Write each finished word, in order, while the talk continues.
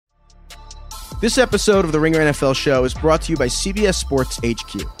This episode of the Ringer NFL Show is brought to you by CBS Sports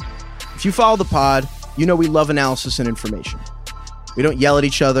HQ. If you follow the pod, you know we love analysis and information. We don't yell at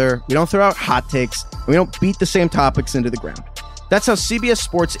each other, we don't throw out hot takes, and we don't beat the same topics into the ground. That's how CBS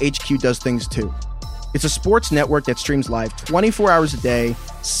Sports HQ does things too. It's a sports network that streams live 24 hours a day,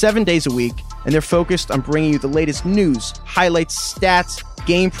 7 days a week, and they're focused on bringing you the latest news, highlights, stats,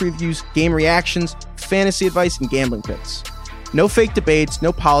 game previews, game reactions, fantasy advice, and gambling picks. No fake debates,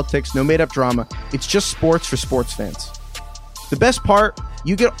 no politics, no made-up drama. It's just sports for sports fans. The best part,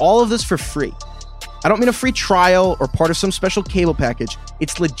 you get all of this for free. I don't mean a free trial or part of some special cable package.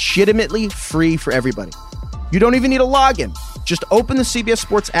 It's legitimately free for everybody. You don't even need a login. Just open the CBS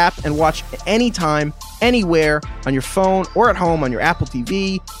Sports app and watch anytime, anywhere, on your phone or at home on your Apple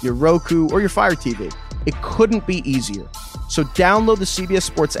TV, your Roku, or your Fire TV. It couldn't be easier. So download the CBS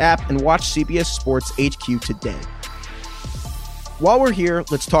Sports app and watch CBS Sports HQ today. While we're here,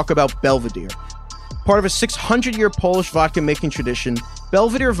 let's talk about Belvedere. Part of a 600-year Polish vodka-making tradition,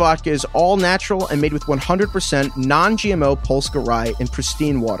 Belvedere vodka is all natural and made with 100% non-GMO Polska rye in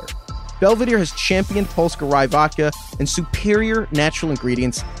pristine water. Belvedere has championed Polska rye vodka and superior natural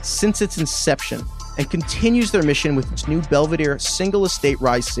ingredients since its inception and continues their mission with its new Belvedere Single Estate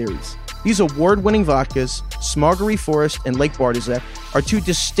Rye series. These award-winning vodkas, Smargery Forest and Lake Bartizek, are two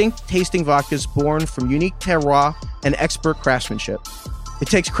distinct tasting vodkas born from unique terroir and expert craftsmanship. It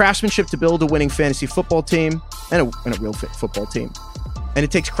takes craftsmanship to build a winning fantasy football team and a real football team. And it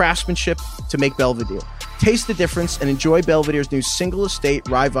takes craftsmanship to make Belvedere. Taste the difference and enjoy Belvedere's new Single Estate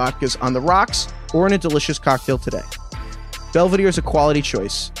Rye vodkas on the rocks or in a delicious cocktail today. Belvedere is a quality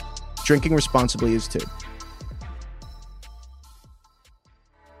choice. Drinking responsibly is too.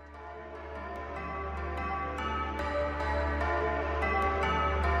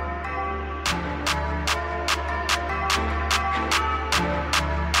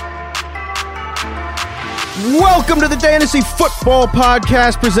 Welcome to the Dantasy Football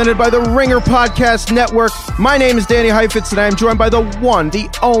Podcast presented by the Ringer Podcast Network. My name is Danny Heifetz, and I am joined by the one, the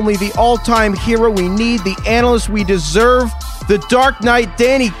only, the all-time hero we need, the analyst we deserve, the Dark Knight,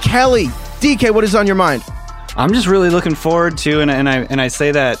 Danny Kelly. DK, what is on your mind? I'm just really looking forward to, and I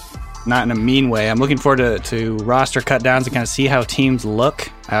say that not in a mean way, I'm looking forward to roster cut downs and kind of see how teams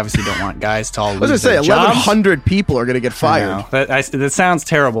look. I obviously don't want guys to all lose their jobs. 1,100 people are going to get fired. That sounds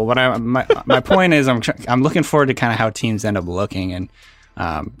terrible, but my point is I'm looking forward to kind of how teams end up looking and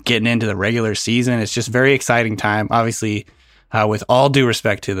getting into the regular season. It's just very exciting time. Obviously, with all due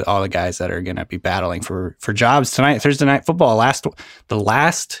respect to all the guys that are going to be battling for jobs tonight, Thursday Night Football, the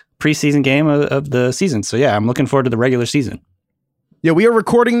last preseason game of the season. So yeah, I'm looking forward to the regular season. Yeah, we are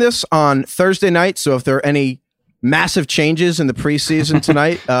recording this on Thursday night, so if there are any massive changes in the preseason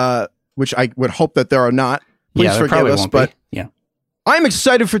tonight, which I would hope that there are not, please forgive us. But yeah, I'm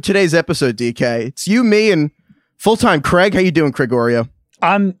excited for today's episode, DK. It's you, me, and full-time Craig. How you doing, Gregorio?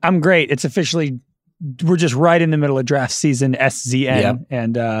 I'm great. It's officially, we're just right in the middle of draft season, SZN,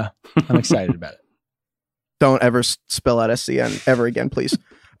 and I'm excited about it. Don't ever spell out SZN ever again, please.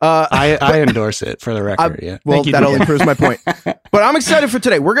 I endorse it for the record. Well, that only proves my point. But I'm excited for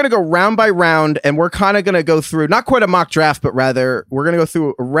today. We're going to go round by round, and we're kind of going to go through, not quite a mock draft, but rather we're going to go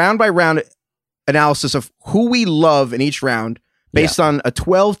through a round by round analysis of who we love in each round based on a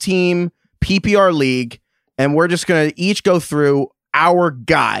 12-team PPR league. And we're just going to each go through our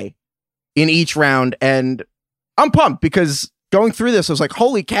guy in each round. And I'm pumped because going through this, I was like,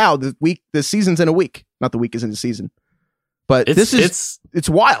 holy cow, the season's in a week. Not the week is in the season. But it's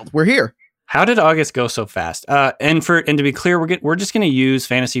wild. We're here. How did August go so fast? And to be clear, we're just going to use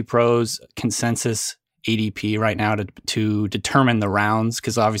Fantasy Pros consensus ADP right now to determine the rounds,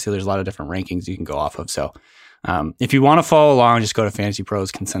 because obviously there's a lot of different rankings you can go off of. So if you want to follow along, just go to Fantasy Pros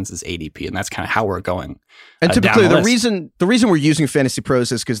consensus ADP, and that's kind of how we're going. And to be clear, the reason we're using Fantasy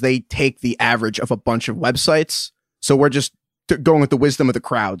Pros is because they take the average of a bunch of websites. So we're just going with the wisdom of the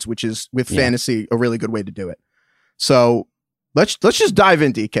crowds, which is with fantasy a really good way to do it. So Let's just dive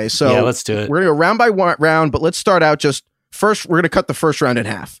in, DK. So yeah, let's do it. We're going to go round by round, but let's start out just first. We're going to cut the first round in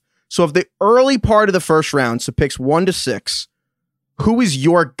half. So of the early part of the first round, so picks 1 to 6, who is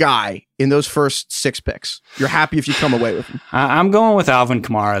your guy in those first 6 picks? You're happy if you come away with him. I'm going with Alvin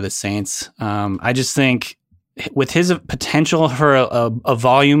Kamara, the Saints. I just think with his potential for a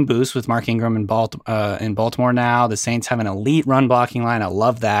volume boost with Mark Ingram in Baltimore now, the Saints have an elite run blocking line. I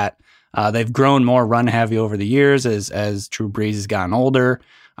love that. They've grown more run heavy over the years as Drew Brees has gotten older.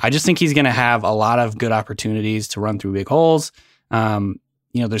 I just think he's going to have a lot of good opportunities to run through big holes.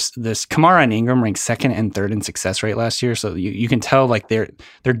 There's Kamara and Ingram ranked 2nd and 3rd in success rate last year. So you can tell like they're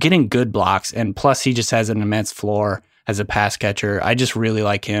getting good blocks. And plus he just has an immense floor as a pass catcher. I just really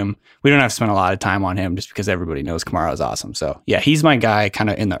like him. We don't have to spend a lot of time on him just because everybody knows Kamara is awesome. So yeah, he's my guy kind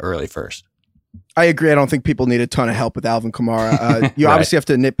of in the early first. I agree. I don't think people need a ton of help with Alvin Kamara. You Right. obviously have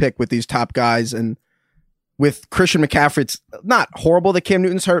to nitpick with these top guys, and with Christian McCaffrey, it's not horrible that Cam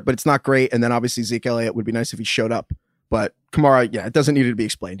Newton's hurt, but it's not great. And then obviously Zeke Elliott would be nice if he showed up. But Kamara, yeah, it doesn't need to be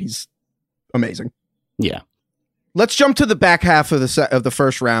explained. He's amazing. Yeah. Let's jump to the back half of the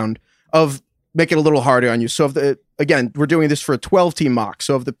first round of make it a little harder on you. So again, we're doing this for a 12-team mock.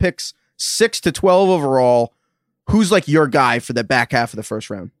 So of the picks 6 to 12 overall, who's like your guy for the back half of the first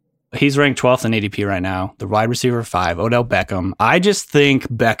round? He's ranked 12th in ADP right now. The wide receiver 5, Odell Beckham. I just think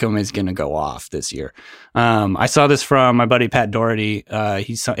Beckham is going to go off this year. I saw this from my buddy Pat Doherty.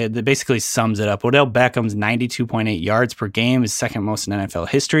 It basically sums it up. Odell Beckham's 92.8 yards per game is second most in NFL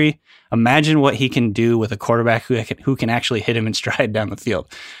history. Imagine what he can do with a quarterback who can actually hit him in stride down the field.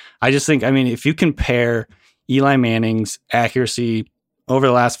 I just think, if you compare Eli Manning's accuracy over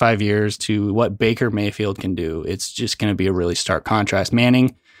the last 5 years to what Baker Mayfield can do, it's just going to be a really stark contrast.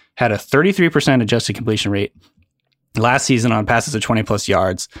 Manning had a 33% adjusted completion rate last season on passes of 20 plus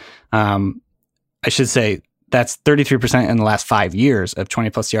yards. I should say that's 33% in the last 5 years of 20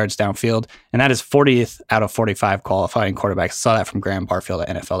 plus yards downfield. And that is 40th out of 45 qualifying quarterbacks. I saw that from Graham Barfield at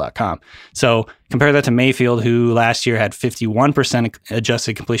NFL.com. So compare that to Mayfield, who last year had 51%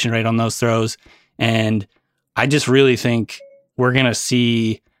 adjusted completion rate on those throws. And I just really think we're going to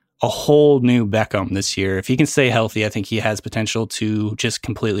see a whole new Beckham this year. If he can stay healthy, I think he has potential to just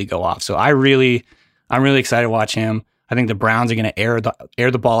completely go off. So I'm really excited to watch him. I think the Browns are going to air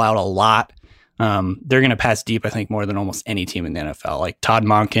the ball out a lot. They're going to pass deep, I think, more than almost any team in the NFL. Like Todd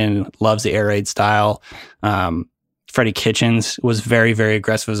Monken loves the air raid style. Freddie Kitchens was very, very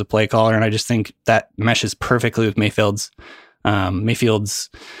aggressive as a play caller, and I just think that meshes perfectly with Mayfield's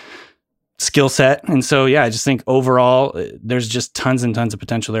skill set. And so, yeah, I just think overall there's just tons and tons of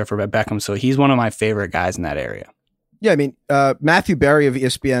potential there for Beckham. So he's one of my favorite guys in that area. Yeah, Matthew Berry of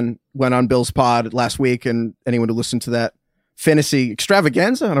ESPN went on Bill's pod last week, and anyone who listened to that fantasy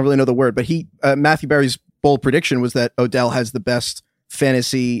extravaganza, I don't really know the word, but Matthew Berry's bold prediction was that Odell has the best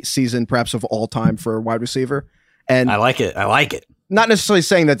fantasy season perhaps of all time for a wide receiver. And I like it. Not necessarily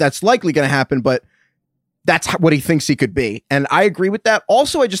saying that that's likely going to happen, but that's what he thinks he could be. And I agree with that.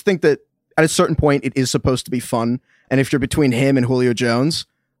 Also, I just think that at a certain point, it is supposed to be fun. And if you're between him and Julio Jones,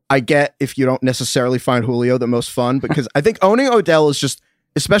 I get if you don't necessarily find Julio the most fun, because I think owning Odell is just,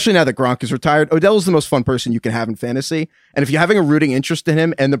 especially now that Gronk is retired, Odell is the most fun person you can have in fantasy. And if you're having a rooting interest in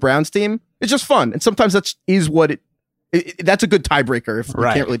him and the Browns team, it's just fun. And sometimes that's a good tiebreaker if you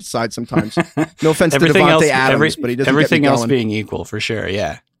can't really decide sometimes. No offense to Devontae Adams, but he doesn't everything get me else going. being equal for sure.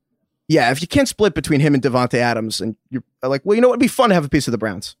 Yeah. Yeah, if you can't split between him and Devontae Adams, and you're like, well, it'd be fun to have a piece of the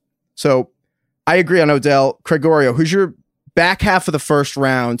Browns. So I agree on Odell. Gregorio, who's your back half of the first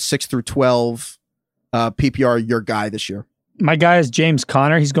round, 6 through 12 PPR, your guy this year? My guy is James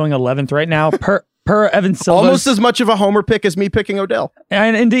Conner. He's going 11th right now. Per Evan Silva. Almost as much of a homer pick as me picking Odell.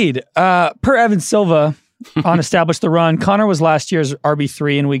 And indeed, per Evan Silva on Establish the Run, Conner was last year's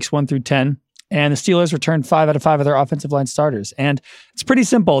RB3 in weeks 1 through 10. And the Steelers returned 5 out of 5 of their offensive line starters. And it's pretty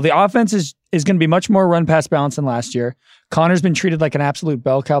simple. The offense is going to be much more run-pass balance than last year. Connor's been treated like an absolute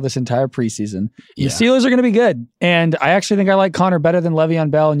bell cow this entire preseason. Yeah. The Steelers are going to be good. And I actually think I like Connor better than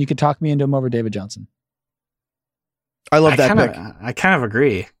Le'Veon Bell, and you could talk me into him over David Johnson. I love that pick. I kind of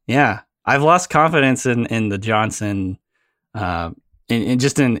agree. Yeah. I've lost confidence in the Johnson, I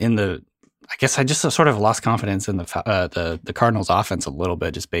guess I just sort of lost confidence in the Cardinals offense a little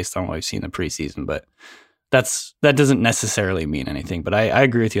bit just based on what we've seen in the preseason, but that doesn't necessarily mean anything. But I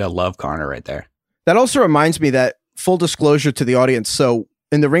agree with you. I love Connor right there. That also reminds me that, full disclosure to the audience, so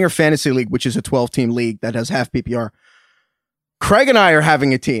in the Ringer Fantasy League, which is a 12-team league that has half PPR, Craig and I are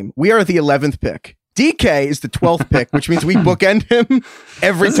having a team. We are the 11th pick. DK is the 12th pick, which means we bookend him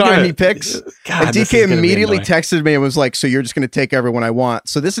every time he picks. God, and DK immediately texted me and was like, so you're just going to take everyone I want.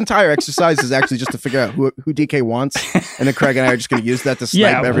 So this entire exercise is actually just to figure out who DK wants. And then Craig and I are just going to use that to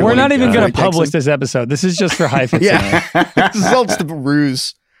snipe everyone. We're not even going to publish this episode. This is just for hype. Yeah. This is all just a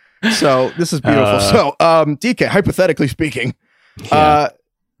ruse. So this is beautiful. So DK, hypothetically speaking,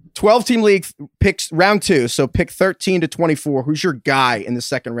 12-team league picks round 2. So pick 13 to 24. Who's your guy in the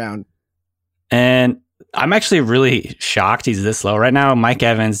second round? And I'm actually really shocked he's this low right now. Mike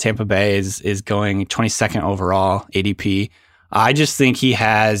Evans, Tampa Bay, is going 22nd overall ADP. I just think he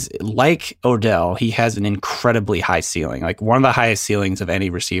has, like Odell, he has an incredibly high ceiling, like one of the highest ceilings of any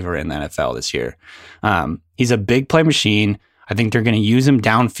receiver in the NFL this year. He's a big play machine. I think they're going to use him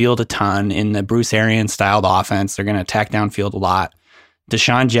downfield a ton in the Bruce Arians styled offense. They're going to attack downfield a lot.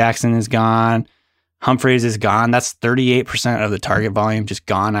 Deshaun Jackson is gone. Humphreys is gone. That's 38% of the target volume just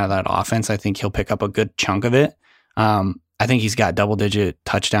gone out of that offense. I think he'll pick up a good chunk of it. I think he's got double-digit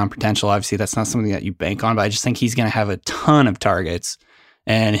touchdown potential. Obviously, that's not something that you bank on, but I just think he's going to have a ton of targets,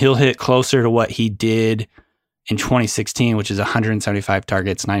 and he'll hit closer to what he did in 2016, which is 175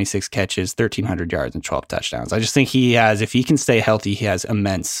 targets, 96 catches, 1,300 yards, and 12 touchdowns. I just think he has, if he can stay healthy, he has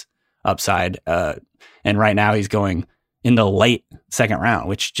immense upside. And right now he's going in the late second round,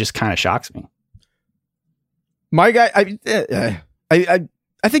 which just kind of shocks me. My guy,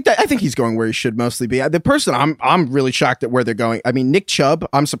 I think he's going where he should mostly be. The person I'm really shocked at where they're going. I mean, Nick Chubb,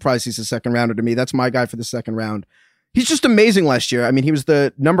 I'm surprised he's a second rounder to me. That's my guy for the second round. He's just amazing last year. I mean, he was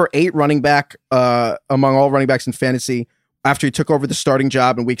the number 8 running back among all running backs in fantasy after he took over the starting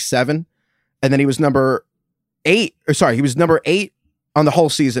job in week 7. And then he was number 8 on the whole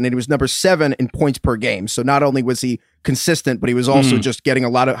season, and he was number 7 in points per game. So not only was he consistent, but he was also just getting a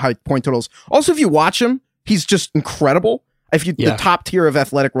lot of high point totals. Also, if you watch him, he's just incredible. The top tier of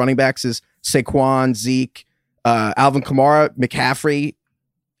athletic running backs is Saquon, Zeke, Alvin Kamara, McCaffrey.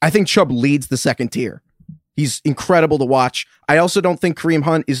 I think Chubb leads the second tier. He's incredible to watch. I also don't think Kareem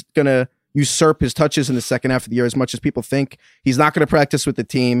Hunt is going to usurp his touches in the second half of the year as much as people think. He's not going to practice with the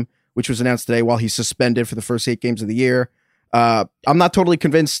team, which was announced today, while he's suspended for the first 8 games of the year. I'm not totally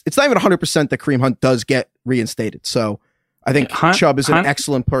convinced. It's not even 100% that Kareem Hunt does get reinstated. So I think Chubb is an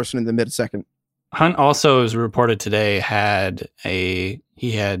excellent person in the mid-second. Hunt also, as reported today,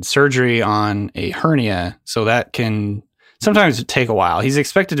 he had surgery on a hernia, so that can sometimes take a while. He's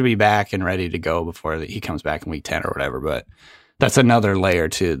expected to be back and ready to go before he comes back in week 10 or whatever, but that's another layer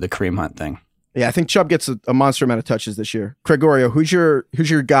to the Kareem Hunt thing. Yeah, I think Chubb gets a monster amount of touches this year. Gregorio, who's your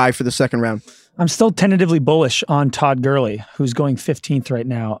guy for the second round? I'm still tentatively bullish on Todd Gurley, who's going 15th right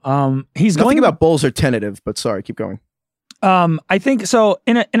now. Nothing about bulls are tentative, but sorry, keep going. I think so.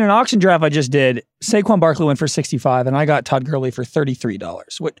 In an auction draft I just did, Saquon Barkley went for $65, and I got Todd Gurley for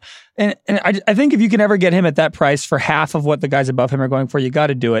 $33. I think if you can ever get him at that price for half of what the guys above him are going for, you got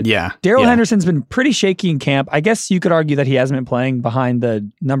to do it. Yeah. Darrell Henderson's been pretty shaky in camp. I guess you could argue that he hasn't been playing behind the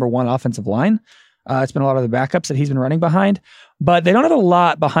number 1 offensive line. It's been a lot of the backups that he's been running behind, but they don't have a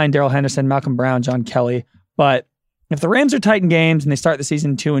lot behind Darrell Henderson, Malcolm Brown, John Kelly. But if the Rams are tight in games and they start the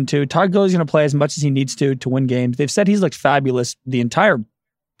season 2-2, Todd Gurley's going to play as much as he needs to win games. They've said he's looked fabulous the entire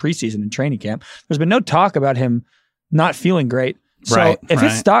preseason and training camp. There's been no talk about him not feeling great. So if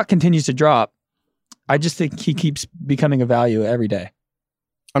his stock continues to drop, I just think he keeps becoming a value every day.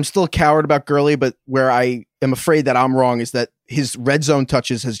 I'm still a coward about Gurley, but where I am afraid that I'm wrong is that his red zone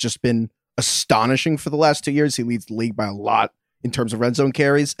touches has just been astonishing for the last 2 years. He leads the league by a lot in terms of red zone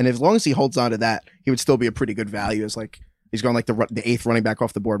carries. And as long as he holds on to that, he would still be a pretty good value. As like, he's going like the 8th running back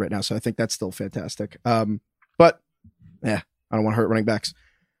off the board right now. So I think that's still fantastic. But yeah, I don't want to hurt running backs.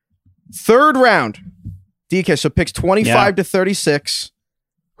 Third round, DK. So picks 25 to 36.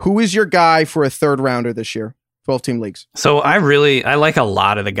 Who is your guy for a third rounder this year? 12-team leagues. So I like a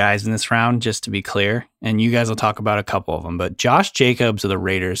lot of the guys in this round, just to be clear. And you guys will talk about a couple of them. But Josh Jacobs of the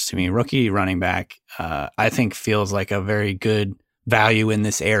Raiders, to me, rookie running back, I think feels like a very good value in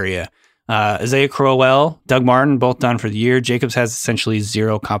this area. Isaiah Crowell, Doug Martin, both done for the year. Jacobs has essentially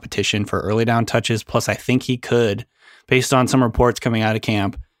zero competition for early down touches. Plus, I think he could, based on some reports coming out of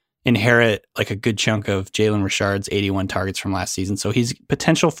camp, inherit like a good chunk of Jalen Richard's 81 targets from last season. So he's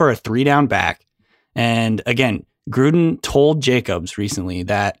potential for a 3-down back. And again, Gruden told Jacobs recently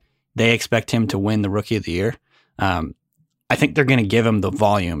that they expect him to win the Rookie of the Year. I think they're going to give him the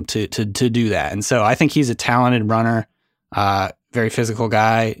volume to do that. And so I think he's a talented runner, very physical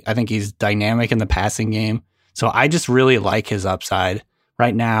guy. I think he's dynamic in the passing game. So I just really like his upside.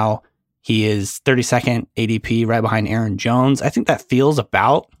 Right now, he is 32nd ADP, right behind Aaron Jones. I think that feels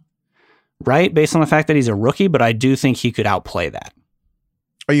about right based on the fact that he's a rookie, but I do think he could outplay that.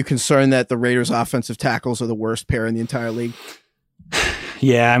 Are you concerned that the Raiders' offensive tackles are the worst pair in the entire league?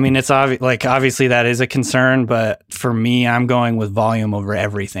 Yeah, I mean, it's obviously that is a concern, but for me, I'm going with volume over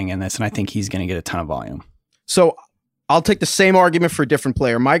everything in this, and I think he's going to get a ton of volume. So I'll take the same argument for a different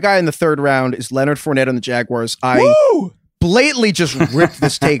player. My guy in the third round is Leonard Fournette on the Jaguars. I blatantly just ripped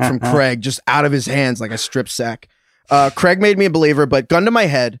this take from Craig just out of his hands like a strip sack. Craig made me a believer, but gun to my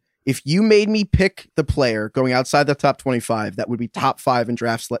head, if you made me pick the player going outside the top 25, that would be top 5 in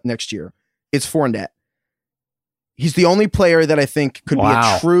drafts next year, it's Fournette. He's the only player that I think could be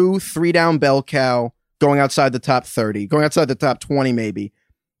a true 3-down bell cow going outside the top 30, going outside the top 20 maybe.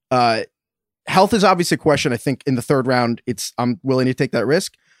 Health is obviously a question. I think in the third round, I'm willing to take that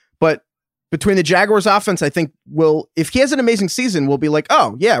risk. But between the Jaguars offense, I think if he has an amazing season, we'll be like,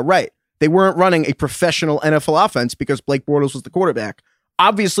 oh, yeah, right. They weren't running a professional NFL offense because Blake Bortles was the quarterback.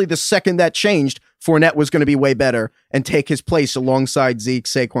 Obviously, the second that changed, Fournette was going to be way better and take his place alongside Zeke,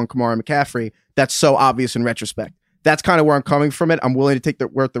 Saquon, Kamara, and McCaffrey. That's so obvious in retrospect. That's kind of where I'm coming from it. I'm willing to take the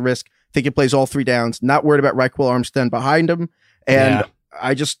risk. Think he plays all 3 downs. Not worried about Raquel Armstead behind him. And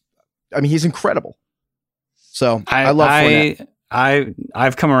he's incredible. So I love Fournette.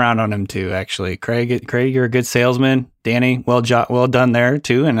 I've come around on him too, actually. Craig, you're a good salesman. Danny, well done there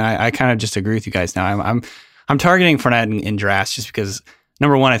too. And I kind of just agree with you guys now. I'm targeting Fournette in drafts just because,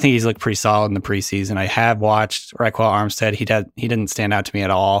 number one, I think he's looked pretty solid in the preseason. I have watched Raquel Armstead. He didn't stand out to me at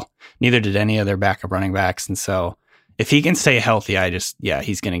all. Neither did any of their backup running backs. And so if he can stay healthy,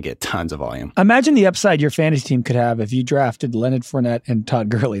 he's going to get tons of volume. Imagine the upside your fantasy team could have if you drafted Leonard Fournette and Todd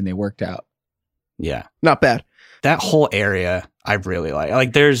Gurley and they worked out. Yeah. Not bad. That whole area, I really like.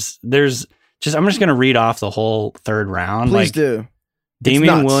 Like, there's just, I'm just going to read off the whole 3rd round. Please do.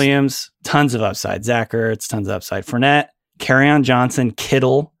 Damian Williams, tons of upside. Zach Ertz, tons of upside. Fournette, Kerryon Johnson,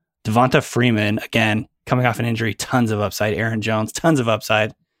 Kittle, Devonta Freeman, again, coming off an injury, tons of upside. Aaron Jones, tons of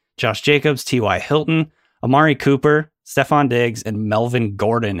upside. Josh Jacobs, T.Y. Hilton, Amari Cooper, Stephon Diggs, and Melvin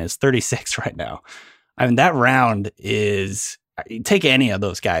Gordon is 36 right now. I mean, that round is... Take any of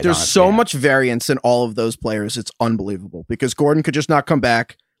those guys. There's so much variance in all of those players. It's unbelievable because Gordon could just not come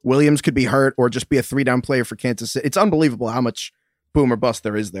back. Williams could be hurt or just be a 3-down player for Kansas City. It's unbelievable how much boom or bust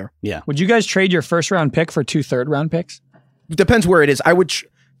there is there. Yeah. Would you guys trade your 1st-round pick for 2 3rd-round picks? Depends where it is.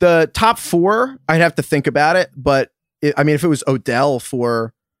 The top 4, I'd have to think about it. But if it was Odell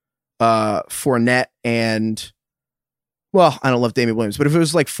for Fournette and, well, I don't love Damian Williams, but if it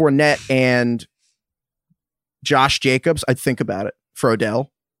was like Fournette and Josh Jacobs, I'd think about it. For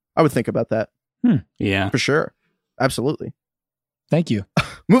Odell, I would think about that. Yeah. For sure. Absolutely. Thank you.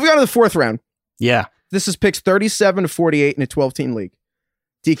 Moving on to the 4th round. Yeah. This is picks 37 to 48 in a 12-team league.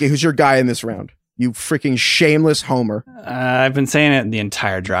 DK, who's your guy in this round? You freaking shameless homer. I've been saying it the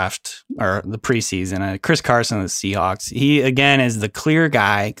entire draft or the preseason. Chris Carson of the Seahawks. He, again, is the clear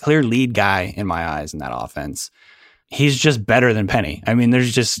lead guy in my eyes in that offense. He's just better than Penny. I mean,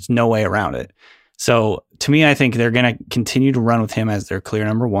 there's just no way around it. So to me, I think they're going to continue to run with him as their clear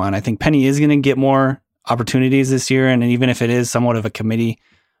number 1. I think Penny is going to get more opportunities this year. And even if it is somewhat of a committee,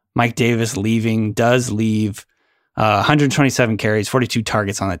 Mike Davis does leave 127 carries, 42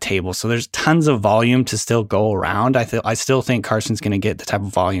 targets on the table. So there's tons of volume to still go around. I still think Carson's going to get the type of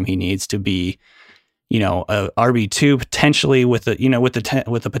volume he needs to be, a RB2 potentially with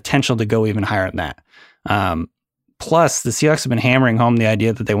the potential to go even higher than that. Plus, the Seahawks have been hammering home the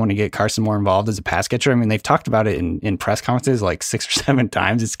idea that they want to get Carson more involved as a pass catcher. I mean, they've talked about it in press conferences like 6 or 7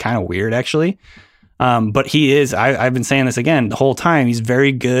 times. It's kind of weird, actually. But he is, I've been saying this again the whole time. He's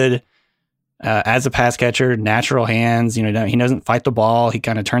very good as a pass catcher, natural hands. He doesn't fight the ball. He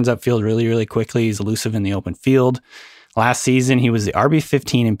kind of turns upfield really, really quickly. He's elusive in the open field. Last season, he was the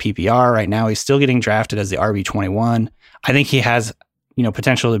RB15 in PPR. Right now, he's still getting drafted as the RB21. I think he has,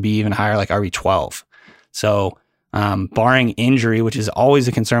 potential to be even higher, like RB12. So, barring injury, which is always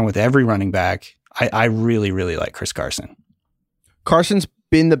a concern with every running back, I really, really like Chris Carson. Carson's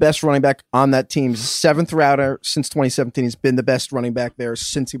been the best running back on that team. 7th rounder since 2017. He's been the best running back there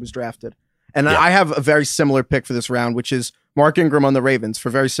since he was drafted. And I have a very similar pick for this round, which is Mark Ingram on the Ravens for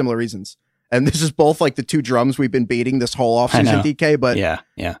very similar reasons. And this is both like the 2 drums we've been beating this whole offseason, DK. But yeah,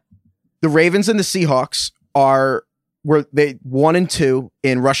 the Ravens and the Seahawks were they 1 and 2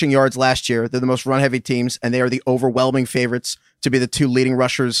 in rushing yards last year. They're the most run-heavy teams, and they are the overwhelming favorites to be the 2 leading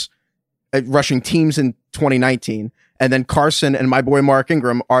rushing teams in 2019. And then Carson and my boy Mark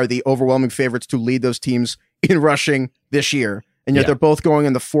Ingram are the overwhelming favorites to lead those teams in rushing this year. And yet they're both going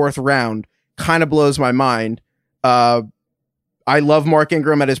in the 4th round. Kind of blows my mind. I love Mark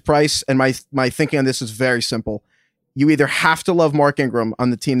Ingram at his price, and my thinking on this is very simple. You either have to love Mark Ingram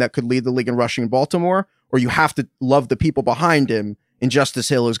on the team that could lead the league in rushing in Baltimore, or you have to love the people behind him in Justice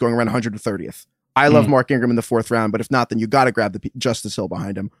Hill, who's going around 130th. I love Mark Ingram in the 4th round, but if not, then you got to grab the Justice Hill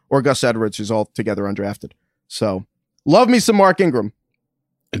behind him, or Gus Edwards, who's altogether undrafted. So, love me some Mark Ingram.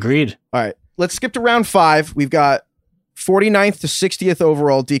 Agreed. All right, let's skip to round 5. We've got 49th to 60th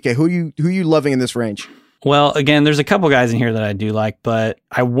overall. DK, who you loving in this range? Well, again, there's a couple guys in here that I do like, but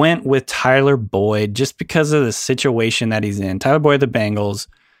I went with Tyler Boyd just because of the situation that he's in. Tyler Boyd, the Bengals.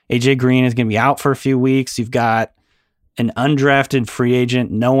 AJ Green is going to be out for a few weeks. You've got an undrafted free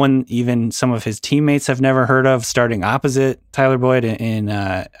agent. No one, even some of his teammates, have never heard of, starting opposite Tyler Boyd. And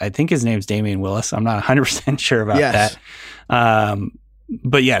I think his name's Damian Willis. I'm not 100% sure about that.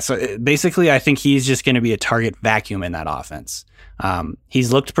 But yeah, so basically I think he's just going to be a target vacuum in that offense.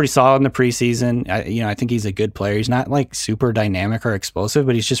 He's looked pretty solid in the preseason. I think he's a good player. He's not like super dynamic or explosive,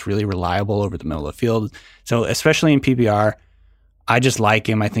 but he's just really reliable over the middle of the field. So especially in PPR, I just like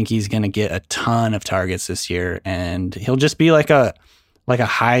him. I think he's going to get a ton of targets this year, and he'll just be like a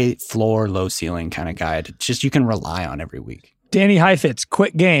high floor, low ceiling kind of guy. Just you can rely on every week. Danny Heifetz,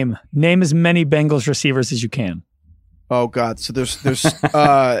 quick game. Name as many Bengals receivers as you can. Oh God! So there's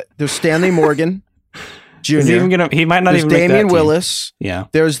Stanley Morgan Jr. He might not there's even. Damian make that Willis. Team. Yeah.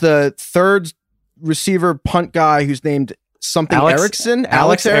 There's the third receiver punt guy who's named something Erickson.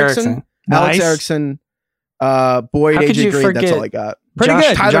 Alex Erickson. Nice. Alex Erickson. Boyd, How could AJ you Green. forget That's all I got. Pretty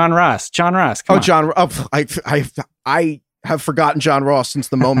good. John Ross. Come on. John. Oh, I have forgotten John Ross since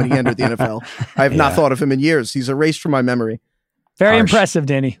the moment he entered the NFL. I have not thought of him in years. He's erased from my memory. Very impressive,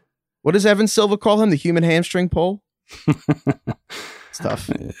 Danny. What does Evan Silva call him? The human hamstring pull? It's tough.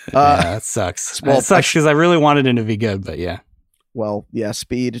 That sucks. Well, it sucks because I really wanted him to be good, but yeah. Well, yeah,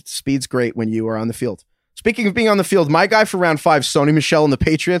 speed's great when you are on the field. Speaking of being on the field, my guy for round 5, Sony Michel and the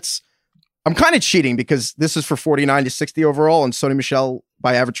Patriots. I'm kind of cheating because this is for 49 to 60 overall, and Sony Michel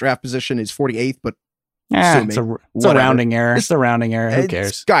by average draft position is 48th, but it's a rounding error. It's a rounding error. Who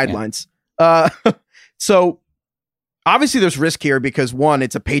cares? Guidelines. So obviously there's risk here because one,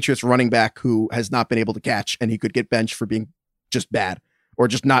 it's a Patriots running back who has not been able to catch, and he could get benched for being just bad or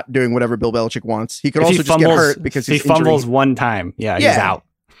just not doing whatever Bill Belichick wants. He could also just get hurt because he fumbles one time. Yeah, he's out.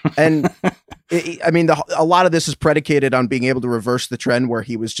 And a lot of this is predicated on being able to reverse the trend where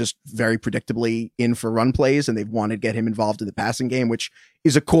he was just very predictably in for run plays, and they've wanted to get him involved in the passing game, which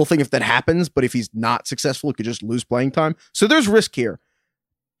is a cool thing if that happens. But if he's not successful, he could just lose playing time. So there's risk here.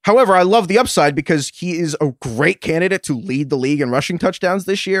 However, I love the upside because he is a great candidate to lead the league in rushing touchdowns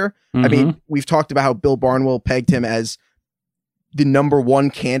this year. Mm-hmm. I mean, we've talked about how Bill Barnwell pegged him as the number one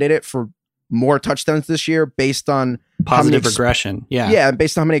candidate for more touchdowns this year based on positive regression. Yeah.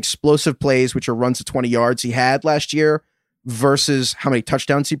 Based on how many explosive plays, which are runs to 20 yards he had last year versus how many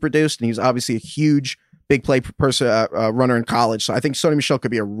touchdowns he produced. And he's obviously a huge big play runner in college. So I think Sony Michel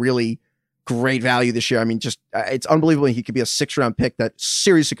could be a really great value this year. I mean, it's unbelievable. He could be a 6th-round pick that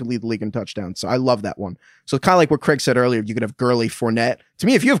seriously could lead the league in touchdowns. So I love that one. So kind of like what Craig said earlier, you could have Gurley, Fournette. To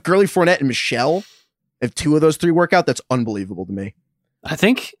me, if you have Gurley, Fournette, and Michel, if 2 of those 3 work out, that's unbelievable to me. I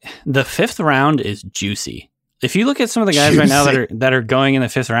think the 5th round is juicy. If you look at some of the guys right now that are going in the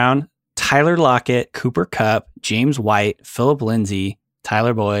 5th round, Tyler Lockett, Cooper Kupp, James White, Phillip Lindsay,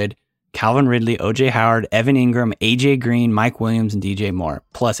 Tyler Boyd, Calvin Ridley, OJ Howard, Evan Ingram, AJ Green, Mike Williams, and DJ Moore,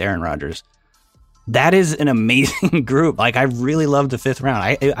 plus Aaron Rodgers. That is an amazing group. Like, I really love the 5th round.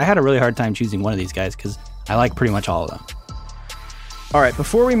 I had a really hard time choosing one of these guys because I like pretty much all of them. All right,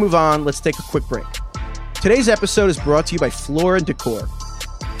 before we move on, let's take a quick break. Today's episode is brought to you by Floor & Decor.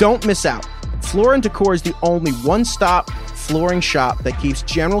 Don't miss out. Floor & Decor is the only one-stop flooring shop that keeps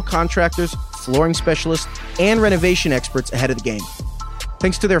general contractors, flooring specialists, and renovation experts ahead of the game.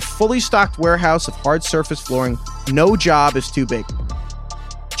 Thanks to their fully stocked warehouse of hard surface flooring, no job is too big.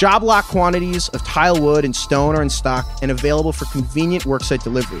 Job lot quantities of tile, wood, and stone are in stock and available for convenient worksite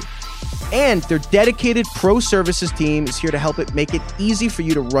delivery. And their dedicated pro services team is here to help make it easy for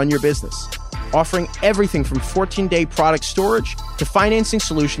you to run your business, offering everything from 14-day product storage to financing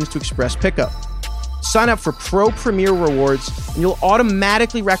solutions to express pickup. Sign up for Pro Premier Rewards, and you'll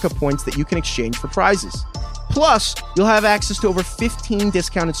automatically rack up points that you can exchange for prizes. Plus, you'll have access to over 15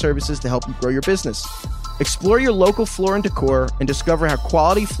 discounted services to help you grow your business. Explore your local Floor & Decor and discover how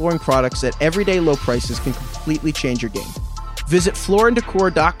quality flooring products at everyday low prices can completely change your game. Visit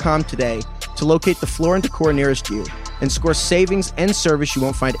flooranddecor.com today to locate the Floor & Decor nearest you and score savings and service you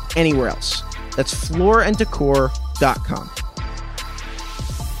won't find anywhere else. That's flooranddecor.com.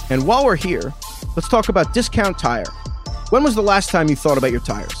 And while we're here, let's talk about Discount Tire. When was the last time you thought about your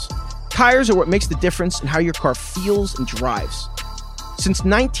tires? Tires are what makes the difference in how your car feels and drives. Since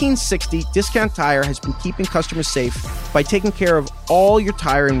 1960, Discount Tire has been keeping customers safe by taking care of all your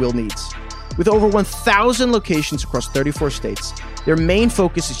tire and wheel needs. With over 1,000 locations across 34 states, their main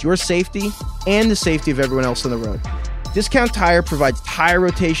focus is your safety and the safety of everyone else on the road. Discount Tire provides tire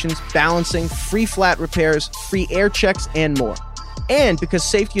rotations, balancing, free flat repairs, free air checks, and more. And because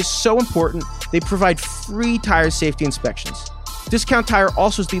safety is so important, they provide free tire safety inspections. Discount Tire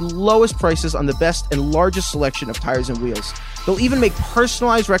also has the lowest prices on the best and largest selection of tires and wheels. They'll even make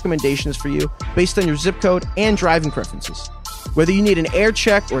personalized recommendations for you based on your zip code and driving preferences. Whether you need an air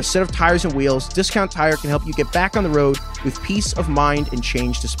check or a set of tires and wheels, Discount Tire can help you get back on the road with peace of mind and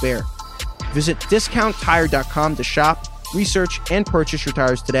change to spare. Visit discounttire.com to shop, research, and purchase your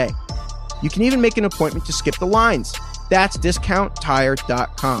tires today. You can even make an appointment to skip the lines. That's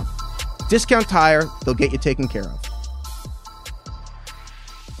discounttire.com. Discount Tire, they'll get you taken care of.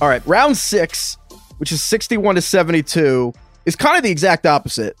 All right, round 6, which is 61 to 72, is kind of the exact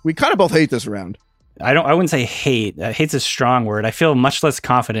opposite. We kind of both hate this round. I wouldn't say hate. Hate's a strong word. I feel much less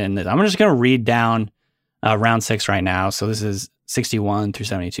confident in this. I'm just going to read down round 6 right now. So this is 61 through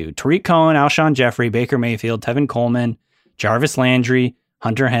 72. Tariq Cohen, Alshon Jeffrey, Baker Mayfield, Tevin Coleman, Jarvis Landry,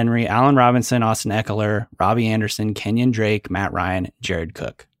 Hunter Henry, Allen Robinson, Austin Eckler, Robbie Anderson, Kenyon Drake, Matt Ryan, Jared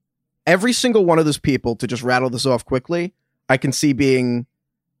Cook. Every single one of those people, to just rattle this off quickly, I can see being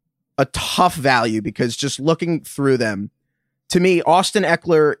a tough value, because just looking through them, to me, Austin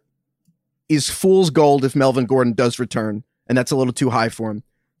Eckler is fool's gold if Melvin Gordon does return, and that's a little too high for him.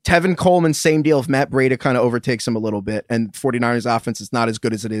 Tevin Coleman, same deal if Matt Breida kind of overtakes him a little bit, and 49ers offense is not as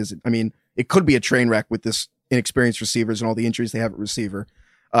good as it is. I mean, it could be a train wreck with this inexperienced receivers and all the injuries they have at receiver.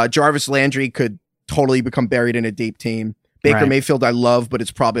 Jarvis Landry could totally become buried in a deep team. Baker Mayfield I love, but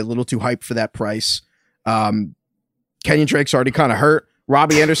it's probably a little too hyped for that price. Kenyon Drake's already kind of hurt.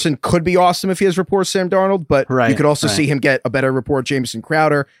 Robbie Anderson could be awesome if he has rapport Sam Darnold, but you could also see him get a better rapport Jameson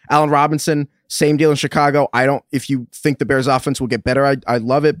Crowder. Allen Robinson, same deal in Chicago. If you think the Bears offense will get better, I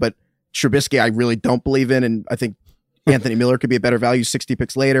love it, but Trubisky I really don't believe in, and I think Anthony Miller could be a better value 60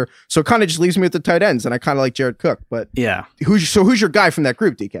 picks later. So it kind of just leaves me with the tight ends, and I kind of like Jared Cook. But yeah, who's your guy from that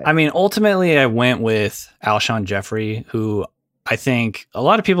group, DK? I mean, ultimately, I went with Alshon Jeffrey, who I think a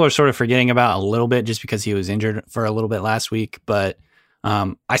lot of people are sort of forgetting about a little bit just because he was injured for a little bit last week. But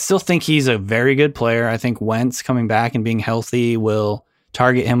I still think he's a very good player. I think Wentz coming back and being healthy will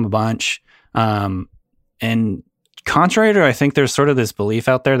target him a bunch. And contrary to, I think there's sort of this belief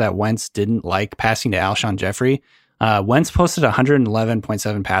out there that Wentz didn't like passing to Alshon Jeffrey. Wentz posted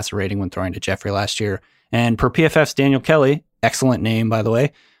 111.7 passer rating when throwing to Jeffrey last year. And per PFF's Daniel Kelly, excellent name, by the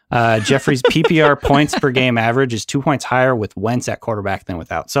way, Jeffrey's PPR points per game average is 2 points higher with Wentz at quarterback than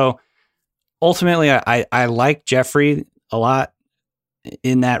without. So ultimately, I like Jeffrey a lot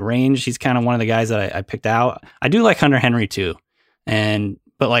in that range. He's kind of one of the guys that I picked out. I do like Hunter Henry too.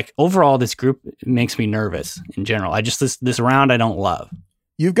 But like overall, this group makes me nervous in general. This round I don't love.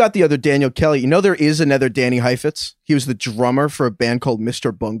 You've got the other Daniel Kelly. You know there is another Danny Heifetz. He was the drummer for a band called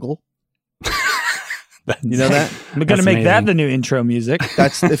Mr. Bungle. You know that? We're going to make that the new intro music.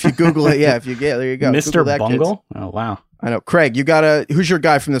 That's if you Google it. Yeah, there you go. Mr. That, Bungle? Kids. Oh, wow. I know. Craig, who's your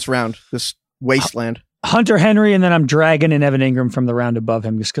guy from this round, this wasteland? Hunter Henry, and then I'm dragging in Evan Ingram from the round above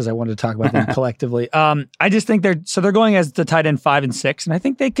him just because I wanted to talk about them collectively. I just think they're going as the tight end 5 and 6, and I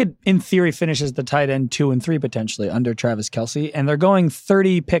think they could, in theory, finish as the tight end 2 and 3 potentially under Travis Kelce, and they're going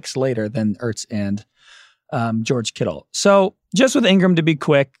 30 picks later than Ertz and George Kittle. So just with Ingram, to be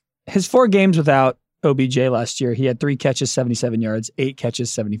quick, his 4 games without OBJ last year, he had 3 catches, 77 yards, 8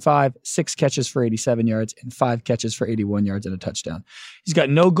 catches, 75, 6 catches for 87 yards, and 5 catches for 81 yards and a touchdown. He's got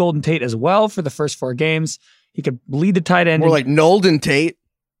no Golden Tate as well for the first 4 games. He could lead the tight end. More like Nolden Tate.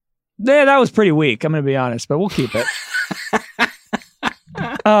 Yeah, that was pretty weak, I'm going to be honest, but we'll keep it.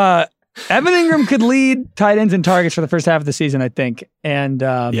 Evan Ingram could lead tight ends in targets for the first half of the season, I think, and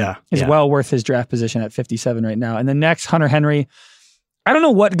is well worth his draft position at 57 right now. And the next, Hunter Henry. I don't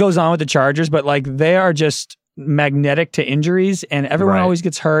know what goes on with the Chargers, but like they are just magnetic to injuries, and everyone always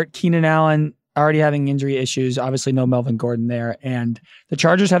gets hurt. Keenan Allen already having injury issues. Obviously, no Melvin Gordon there. And the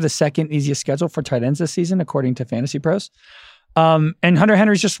Chargers have the second easiest schedule for tight ends this season, according to Fantasy Pros. And Hunter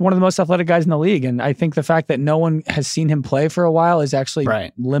Henry is just one of the most athletic guys in the league. And I think the fact that no one has seen him play for a while is actually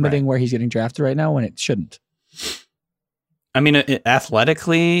limiting where he's getting drafted right now when it shouldn't. I mean,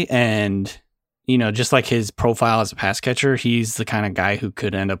 athletically and, just like his profile as a pass catcher, he's the kind of guy who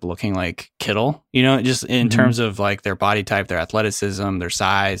could end up looking like Kittle, just in terms of like their body type, their athleticism, their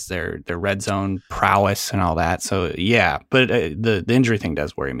size, their red zone prowess and all that. So yeah, but the injury thing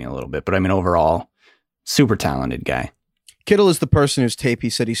does worry me a little bit, but I mean, overall, super talented guy. Kittle is the person whose tape he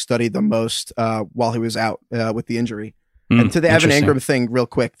said he studied the most while he was out with the injury. And to the Evan Ingram thing real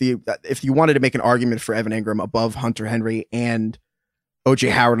quick, if you wanted to make an argument for Evan Ingram above Hunter Henry and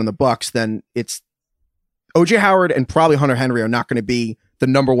OJ Howard on the Bucs, then it's OJ Howard and probably Hunter Henry are not going to be the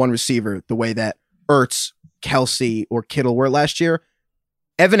number one receiver the way that Ertz, Kelce, or Kittle were last year.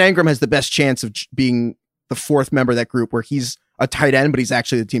 Evan Ingram has the best chance of being the 4th member of that group where he's a tight end, but he's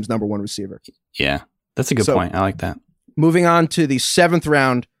actually the team's number 1 receiver. Yeah, that's a good point. I like that. Moving on to the 7th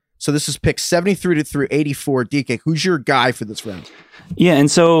round. So this is pick 73 through 84. DK, who's your guy for this round? Yeah, and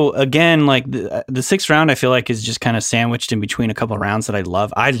so again, like the 6th round, I feel like is just kind of sandwiched in between a couple of rounds that I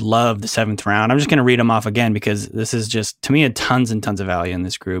love. I love the 7th round. I'm just going to read them off again because this is just, to me, tons and tons of value in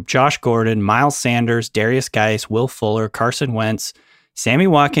this group. Josh Gordon, Miles Sanders, Darius Geis, Will Fuller, Carson Wentz, Sammy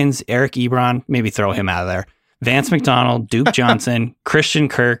Watkins, Eric Ebron, maybe throw him out of there, Vance McDonald, Duke Johnson, Christian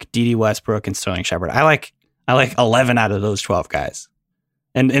Kirk, Dede Westbrook, and Sterling Shepard. I like 11 out of those 12 guys.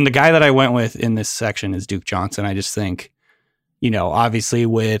 And the guy that I went with in this section is Duke Johnson. I just think, obviously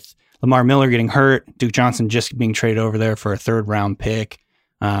with Lamar Miller getting hurt, Duke Johnson just being traded over there for a 3rd round pick,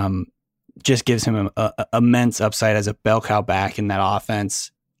 just gives him a immense upside as a bell cow back in that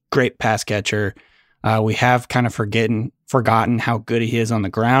offense. Great pass catcher. We have kind of forgotten how good he is on the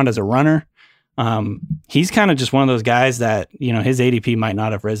ground as a runner. He's kind of just one of those guys that, his ADP might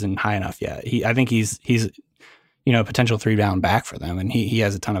not have risen high enough yet. I think he's a potential 3-down back for them, and he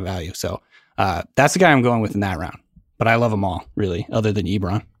has a ton of value. So that's the guy I'm going with in that round. But I love them all, really, other than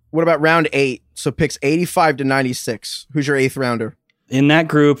Ebron. What about round 8? So picks 85 to 96. Who's your 8th rounder? In that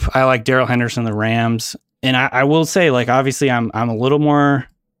group, I like Darrell Henderson, the Rams. And I will say, obviously I'm a little more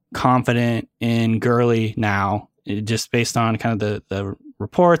confident in Gurley now, just based on kind of the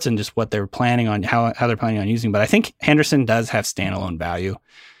reports and just what they're planning on, how they're planning on using. But I think Henderson does have standalone value.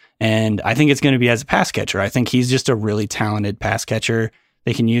 And I think it's going to be as a pass catcher. I think he's just a really talented pass catcher.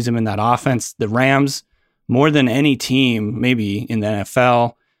 They can use him in that offense. The Rams, more than any team, maybe in the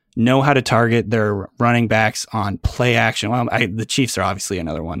NFL, know how to target their running backs on play action. Well, the Chiefs are obviously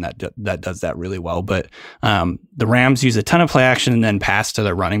another one that does that really well, but the Rams use a ton of play action and then pass to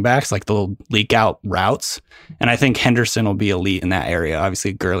their running backs, like the little leak out routes. And I think Henderson will be elite in that area.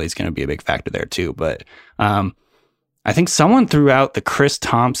 Obviously, Gurley's going to be a big factor there too, but I think someone threw out the Chris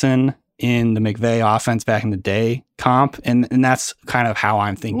Thompson in the McVay offense back in the day comp, and that's kind of how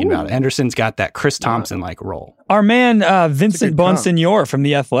I'm thinking about it. Henderson's got that Chris Thompson-like role. Our man, Vincent Bonsignor from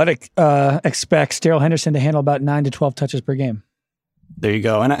The Athletic, expects Darrell Henderson to handle about 9 to 12 touches per game. There you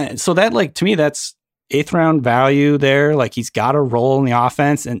go. And so that, to me, that's 8th round value there. He's got a role in the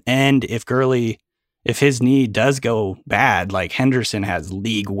offense, and if his knee does go bad, Henderson has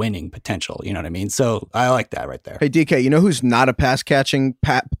league winning potential. You know what I mean? So I like that right there. Hey, DK, you know who's not a pass catching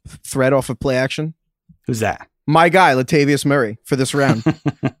threat off of play action? Who's that? My guy, Latavius Murray, for this round.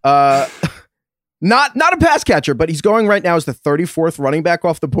 Not a pass catcher, but he's going right now as the 34th running back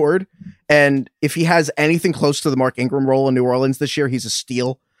off the board. And if he has anything close to the Mark Ingram role in New Orleans this year, he's a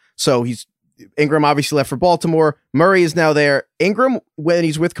steal. So Ingram obviously left for Baltimore. Murray is now there. Ingram, when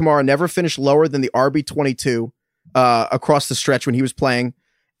he's with Kamara, never finished lower than the RB22 across the stretch when he was playing.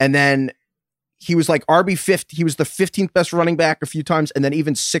 And then he was RB50. He was the 15th best running back a few times, and then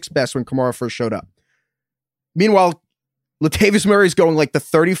even 6th best when Kamara first showed up. Meanwhile, Latavius Murray is going the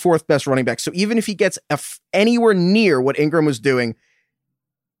 34th best running back. So even if he gets anywhere near what Ingram was doing,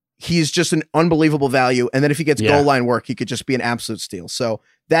 he's just an unbelievable value. And then if he gets goal line work, he could just be an absolute steal. So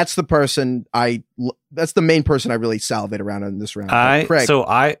that's the main person I really salivate around in this round. Craig. So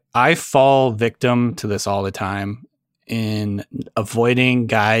I fall victim to this all the time in avoiding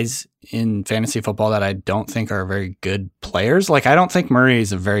guys in fantasy football that I don't think are very good players. I don't think Murray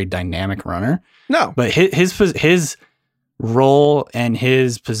is a very dynamic runner. No, but his role and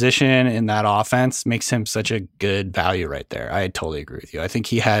his position in that offense makes him such a good value right there. I totally agree with you. I think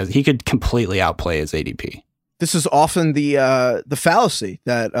he could completely outplay his ADP. This is often the fallacy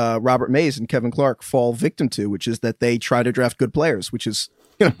that Robert Mays and Kevin Clark fall victim to, which is that they try to draft good players, which is,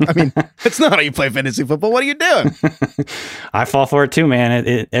 it's not how you play fantasy football. What are you doing? I fall for it too,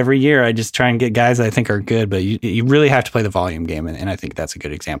 man. Every year I just try and get guys that I think are good, but you really have to play the volume game, and I think that's a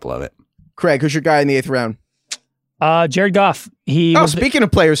good example of it. Craig, who's your guy in the 8th round? Jared Goff. Speaking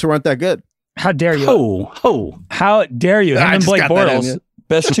of players who aren't that good. How dare you? How dare you? Him and Blake Bortles,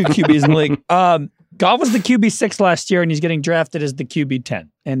 best 2 QBs in the league. Goff was the QB6 last year, and he's getting drafted as the QB10.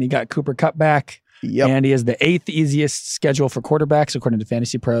 And he got Cooper Kupp back. Yep. And he has the 8th easiest schedule for quarterbacks, according to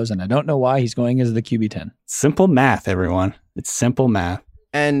Fantasy Pros. And I don't know why he's going as the QB10. Simple math, everyone. It's simple math.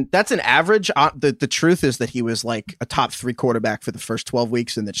 And that's an average. The truth is that he was a top 3 quarterback for the first 12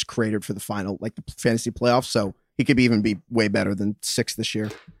 weeks and then just cratered for the final, the fantasy playoffs. So he could even be way better than 6th this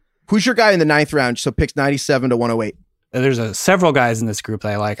year. Who's your guy in the 9th round? So picks 97 to 108. There's several guys in this group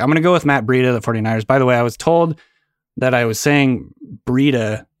that I like. I'm going to go with Matt Breida, the 49ers. By the way, I was told that I was saying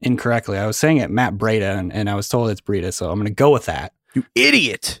Breida incorrectly. I was saying it Matt Breida, and I was told it's Breida, so I'm going to go with that. You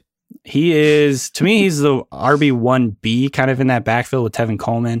idiot. He is, to me, he's the RB1B kind of in that backfield with Tevin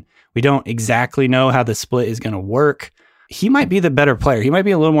Coleman. We don't exactly know how the split is going to work. He might be the better player. He might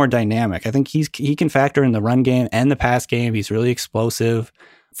be a little more dynamic. I think he can factor in the run game and the pass game. He's really explosive.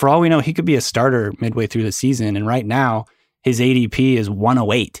 For all we know, he could be a starter midway through the season. And right now, his ADP is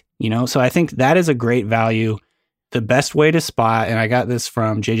 108, So I think that is a great value. The best way to spot, and I got this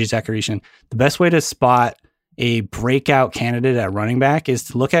from JJ Zacharyshyn, the best way to spot a breakout candidate at running back is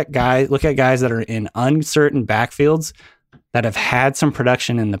to look at guys that are in uncertain backfields that have had some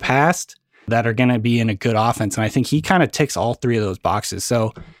production in the past that are going to be in a good offense. And I think he kind of ticks all 3 of those boxes.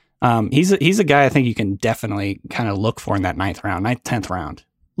 So he's a guy I think you can definitely kind of look for in that 10th round.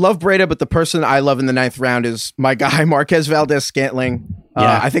 Love Breida, but the person I love in the 9th round is my guy, Marquez Valdez-Scantling.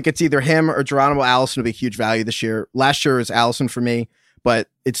 I think it's either him or Geronimo Allison will be huge value this year. Last year was Allison for me, but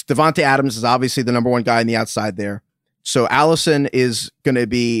it's Devontae Adams is obviously the number one guy on the outside there. So Allison is going to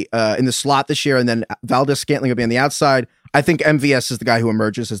be in the slot this year, and then Valdez-Scantling will be on the outside. I think MVS is the guy who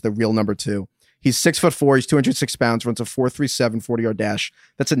emerges as the real number 2. He's 6'4", he's 206 pounds, runs a 4.37 40-yard dash.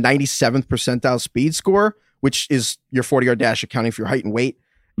 That's a 97th percentile speed score, which is your 40-yard dash accounting for your height and weight.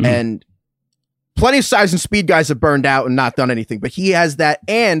 And plenty of size and speed guys have burned out and not done anything, but he has that,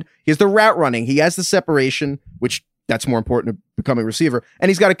 and he has the route running. He has the separation, which that's more important to becoming a receiver. And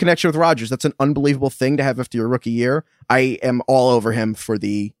he's got a connection with Rodgers. That's an unbelievable thing to have after your rookie year. I am all over him for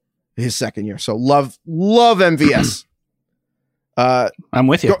his second year. So love MVS. I'm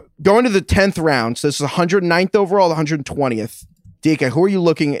with you. Going to the 10th round. So this is 109th overall, the 120th. DK, who are you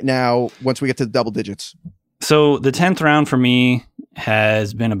looking at now once we get to the double digits? So the 10th round for me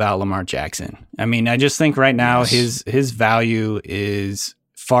has been about Lamar Jackson. I mean, I just think right now his value is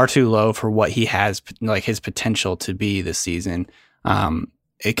far too low for what he has, like his potential to be this season.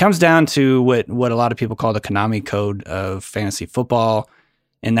 It comes down to what a lot of people call the Konami code of fantasy football.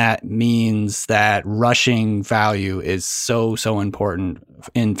 And that means that rushing value is so important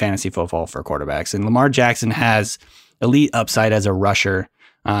in fantasy football for quarterbacks. And Lamar Jackson has elite upside as a rusher.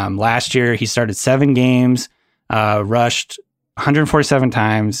 Last year, he started 7 games, rushed 147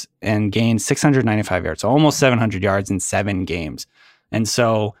 times, and gained 695 yards. So almost 700 yards in 7 games. And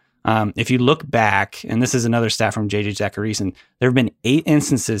so if you look back, and this is another stat from JJ Zachariason, there have been 8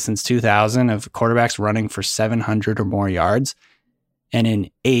 instances since 2000 of quarterbacks running for 700 or more yards. And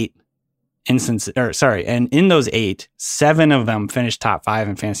in those 8, 7 of them finished top 5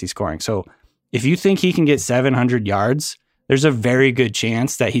 in fantasy scoring. So if you think he can get 700 yards, there's a very good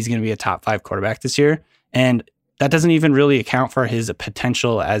chance that he's going to be a top 5 quarterback this year. And that doesn't even really account for his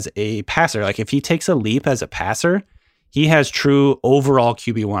potential as a passer. Like if he takes a leap as a passer, he has true overall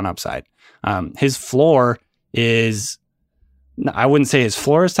QB1 upside. His floor is, I wouldn't say his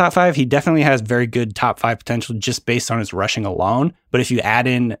floor is top 5. He definitely has very good top 5 potential just based on his rushing alone. But if you add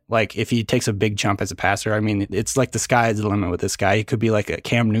in, like, if he takes a big jump as a passer, I mean, it's like the sky is the limit with this guy. He could be like a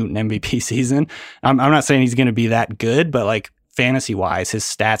Cam Newton MVP season. I'm not saying he's going to be that good, but like fantasy wise, his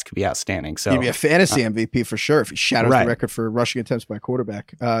stats could be outstanding. So he'd be a fantasy MVP for sure if he shatters the record for rushing attempts by a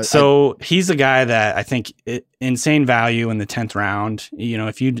quarterback. He's a guy that I think insane value in the 10th round. You know,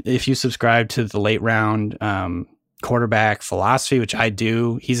 if you subscribe to the late round, quarterback philosophy, which I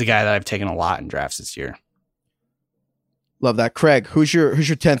do, he's a guy that I've taken a lot in drafts this year. Love that. Craig, who's your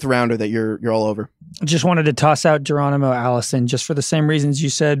 10th rounder that you're all over? Just wanted to toss out Geronimo Allison just for the same reasons you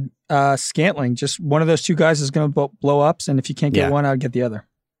said. Scantling, just one of those 2 guys is going to blow ups, and if you can't get one, I'd get the other.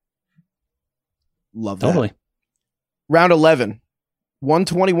 Love that. Totally. Round 11,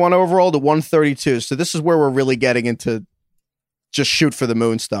 121 overall to 132. So this is where we're really getting into just shoot for the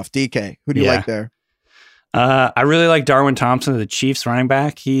moon stuff. DK, who do you like there? I really like Darwin Thompson, the Chiefs running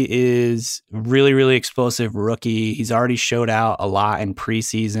back. He is really, really explosive rookie. He's already showed out a lot in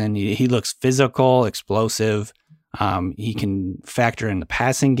preseason. He looks physical, explosive. He can factor in the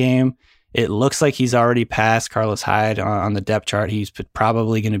passing game. It looks like he's already passed Carlos Hyde on the depth chart. He's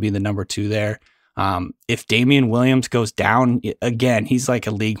probably going to be the number 2 there. If Damian Williams goes down, again, he's like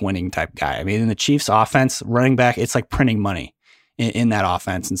a league-winning type guy. I mean, in the Chiefs offense, running back, it's like printing money in that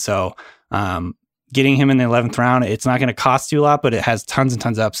offense. And so, getting him in the 11th round, it's not going to cost you a lot, but it has tons and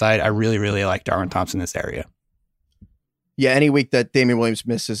tons of upside. I really, really like Darwin Thompson in this area. Yeah, any week that Damian Williams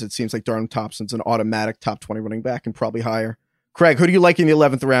misses, it seems like Darwin Thompson's an automatic top 20 running back and probably higher. Craig, who do you like in the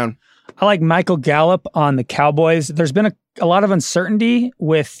 11th round? I like Michael Gallup on the Cowboys. There's been a lot of uncertainty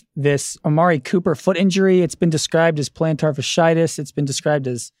with this Amari Cooper foot injury. It's been described as plantar fasciitis. It's been described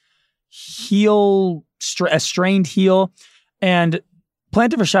as a strained heel. And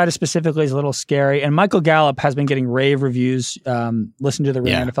plantar fasciitis specifically is a little scary, and Michael Gallup has been getting rave reviews. Listen to the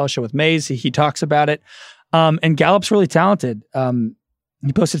Real NFL show with Mays. He talks about it. And Gallup's really talented.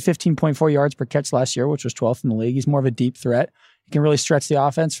 He posted 15.4 yards per catch last year, which was 12th in the league. He's more of a deep threat. He can really stretch the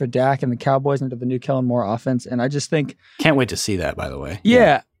offense for Dak and the Cowboys into the new Kellen Moore offense. And I just think... Can't wait to see that, by the way.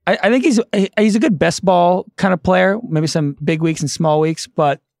 Yeah. I think he's a good best ball kind of player. Maybe some big weeks and small weeks,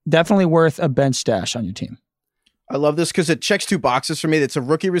 but definitely worth a bench stash on your team. I love this because it checks 2 boxes for me. It's a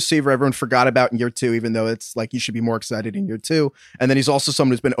rookie receiver everyone forgot about in year 2, even though it's like you should be more excited in year 2. And then he's also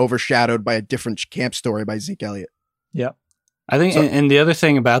someone who's been overshadowed by a different camp story by Zeke Elliott. Yeah. I think, and the other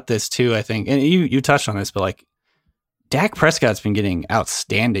thing about this too, I think, and you touched on this, but like Dak Prescott's been getting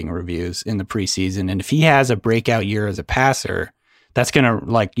outstanding reviews in the preseason. And if he has a breakout year as a passer, that's going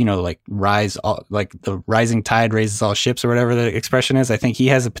to rise, like the rising tide raises all ships or whatever the expression is. I think he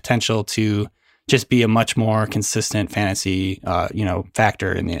has the potential to just be a much more consistent fantasy,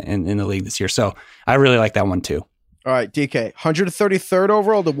 factor in the league this year. So I really like that one too. All right, DK, 133rd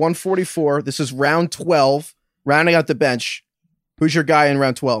overall to 144. This is round 12, rounding out the bench. Who's your guy in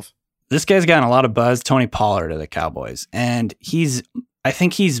round 12? This guy's gotten a lot of buzz, Tony Pollard of the Cowboys. And I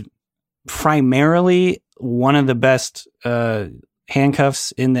think he's primarily one of the best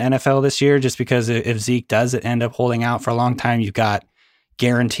handcuffs in the NFL this year, just because if Zeke does end up holding out for a long time, you've got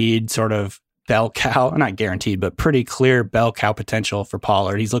guaranteed sort of bell cow, not guaranteed, but pretty clear bell cow potential for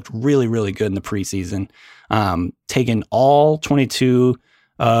Pollard. He's looked really, really good in the preseason. Taken all 22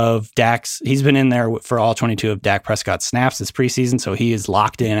 of Dak's. He's been in there for all 22 of Dak Prescott's snaps this preseason, so he is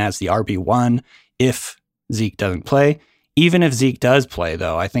locked in as the RB1 if Zeke doesn't play. Even if Zeke does play,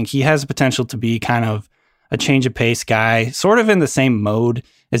 though, I think he has the potential to be kind of a change of pace guy, sort of in the same mode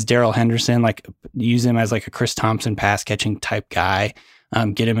as Darrell Henderson, like use him as like a Chris Thompson pass catching type guy.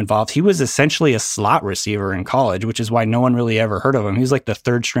 Get him involved. He was essentially a slot receiver in college, which is why no one really ever heard of him. He was like the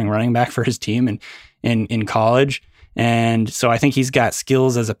third string running back for his team in college. And so I think he's got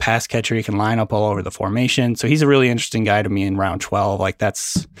skills as a pass catcher. He can line up all over the formation. So he's a really interesting guy to me in round 12. Like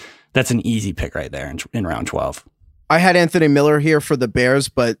that's an easy pick right there in round 12. I had Anthony Miller here for the Bears,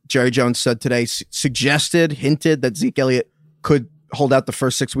 but Jerry Jones said today, hinted that Zeke Elliott could hold out the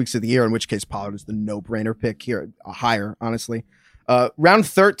first 6 weeks of the year, in which case Pollard is the no-brainer pick here, higher, honestly. Round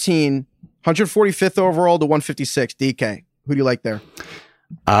 13, 145th overall to 156. DK, who do you like there?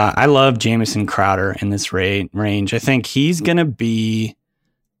 I love Jamison Crowder in this range. I think he's going to be,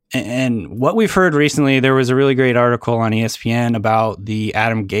 and what we've heard recently, there was a really great article on ESPN about the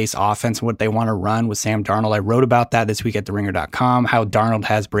Adam Gase offense and what they want to run with Sam Darnold. I wrote about that this week at theringer.com, how Darnold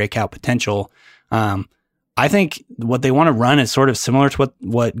has breakout potential. I think what they want to run is sort of similar to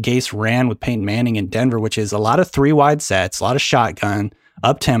what Gase ran with Peyton Manning in Denver, which is a lot of 3 wide sets, a lot of shotgun,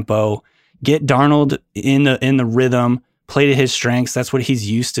 up tempo, get Darnold in the rhythm, play to his strengths. That's what he's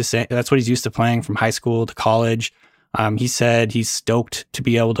used to say. That's what he's used to playing from high school to college. He said he's stoked to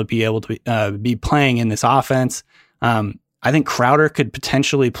be able to be playing in this offense. I think Crowder could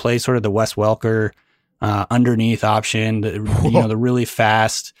potentially play sort of the Wes Welker underneath option, the really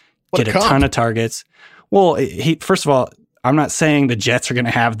fast, get a ton of targets. Well, first of all, I'm not saying the Jets are going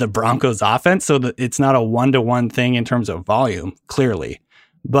to have the Broncos offense, so that it's not a 1-to-1 thing in terms of volume, clearly.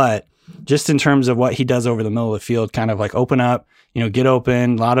 But just in terms of what he does over the middle of the field, kind of like open up, get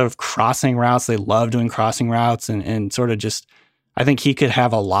open, a lot of crossing routes. They love doing crossing routes and sort of just, I think he could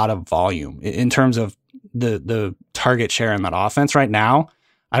have a lot of volume in terms of the target share in that offense right now.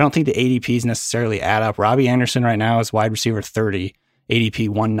 I don't think the ADPs necessarily add up. Robbie Anderson right now is wide receiver 30,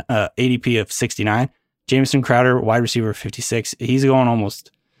 ADP of 69. Jamison Crowder, wide receiver 56. He's going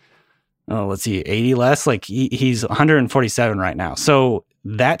almost, 80 less. Like he's 147 right now. So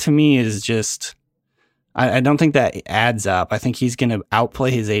that to me is just, I don't think that adds up. I think he's going to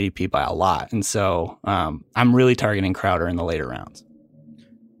outplay his ADP by a lot. And so I'm really targeting Crowder in the later rounds.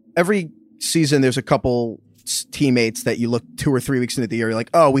 Every season, there's a couple teammates that you look 2 or 3 weeks into the year, you're like,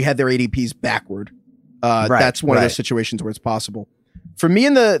 oh, we had their ADPs backward. That's one of those situations where it's possible. For me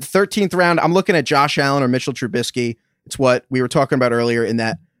in the 13th round, I'm looking at Josh Allen or Mitchell Trubisky. It's what we were talking about earlier in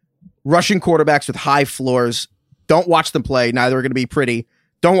that rushing quarterbacks with high floors. Don't watch them play. Neither are going to be pretty.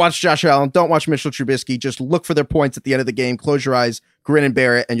 Don't watch Josh Allen. Don't watch Mitchell Trubisky. Just look for their points at the end of the game. Close your eyes, grin and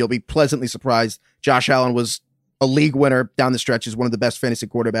bear it, and you'll be pleasantly surprised. Josh Allen was a league winner down the stretch, is one of the best fantasy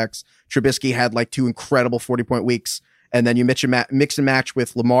quarterbacks. Trubisky had like 2 incredible 40-point weeks. And then you mix and match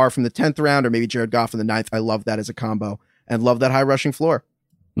with Lamar from the 10th round or maybe Jared Goff in the 9th. I love that as a combo and love that high rushing floor.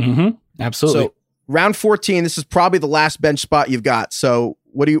 Mm-hmm. Absolutely. So round 14, this is probably the last bench spot you've got. So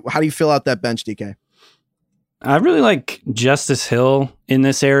how do you fill out that bench, DK? I really like Justice Hill in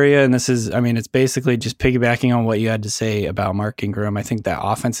this area. And it's basically just piggybacking on what you had to say about Mark Ingram. I think that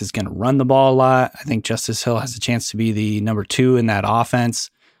offense is going to run the ball a lot. I think Justice Hill has a chance to be the number 2 in that offense.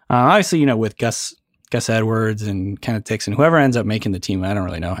 Obviously, with Gus Edwards and Kenneth Dixon, whoever ends up making the team, I don't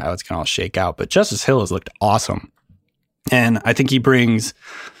really know how it's going to all shake out, but Justice Hill has looked awesome. And I think he brings,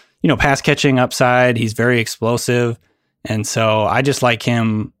 pass catching upside. He's very explosive. And so I just like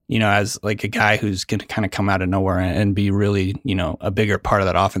him, as like a guy who's going to kind of come out of nowhere and be really, a bigger part of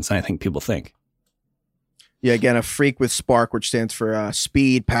that offense than I think people think. Yeah, again, a freak with SPARK, which stands for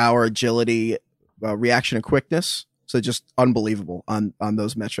speed, power, agility, reaction, and quickness. So just unbelievable on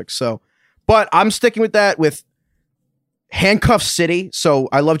those metrics. So, but I'm sticking with that with handcuff city. So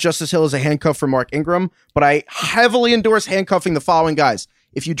I love Justice Hill as a handcuff for Mark Ingram, but I heavily endorse handcuffing the following guys.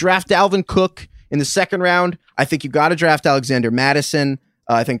 If you draft Dalvin Cook in the 2nd round, I think you got to draft Alexander Madison.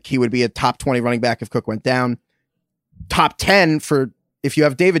 I think he would be a top 20 running back if Cook went down. Top 10 for if you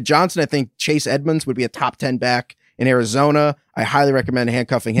have David Johnson, I think Chase Edmonds would be a top 10 back in Arizona. I highly recommend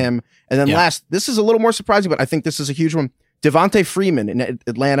handcuffing him. And then last, this is a little more surprising, but I think this is a huge one. Devontae Freeman in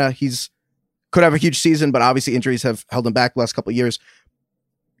Atlanta. Could have a huge season, but obviously injuries have held him back the last couple of years.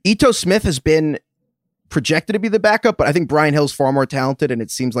 Ito Smith has been projected to be the backup, but I think Brian Hill's far more talented, and it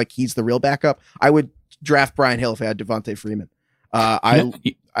seems like he's the real backup. I would draft Brian Hill if I had Devontae Freeman.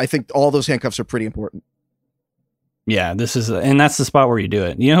 I think all those handcuffs are pretty important. Yeah, and that's the spot where you do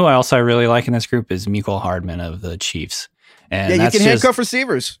it. You know who else I really like in this group is Mecole Hardman of the Chiefs. And you can handcuff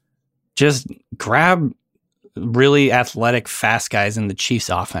receivers. Just grab really athletic, fast guys in the Chiefs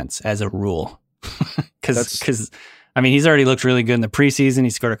offense as a rule. Because I mean, he's already looked really good in the preseason. He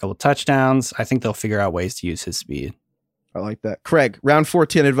scored a couple touchdowns. I think they'll figure out ways to use his speed. I like that. Craig, round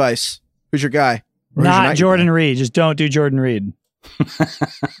 14 advice. Who's your guy? Not Jordan Reed. Just don't do Jordan Reed.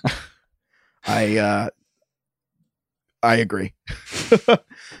 I agree.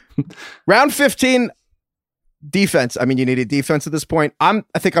 Round 15, defense. I mean, you need a defense at this point. I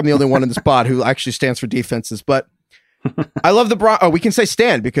think I'm the only one in this pod who actually stands for defenses, but I love the we can say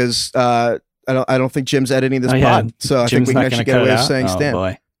stand because I don't think Jim's editing this pod, so I think we can actually get away with saying stand.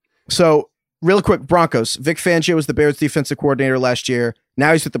 Boy. So, real quick, Broncos. Vic Fangio was the Bears defensive coordinator last year.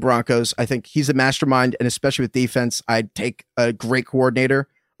 Now he's with the Broncos. I think he's a mastermind, and especially with defense, I'd take a great coordinator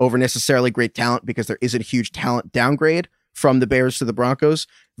over necessarily great talent because there is a huge talent downgrade from the Bears to the Broncos.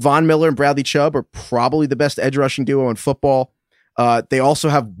 Von Miller and Bradley Chubb are probably the best edge rushing duo in football. They also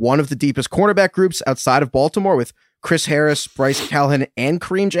have one of the deepest cornerback groups outside of Baltimore with Chris Harris, Bryce Callahan, and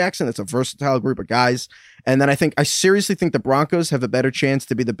Kareem Jackson. It's a versatile group of guys. And then I seriously think the Broncos have a better chance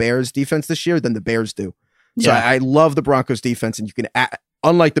to be the Bears defense this year than the Bears do. So I love the Broncos defense, and you can,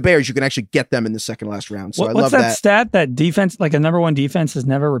 unlike the Bears, you can actually get them in the second last round. So I love that. What's that stat that defense, like a number one defense, has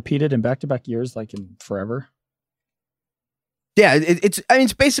never repeated in back-to-back years, like in forever? Yeah,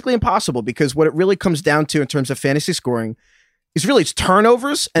 it's basically impossible because what it really comes down to in terms of fantasy scoring is really it's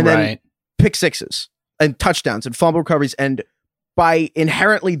turnovers and then pick sixes and touchdowns and fumble recoveries. And by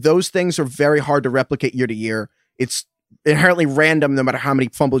inherently, those things are very hard to replicate year to year. It's inherently random no matter how many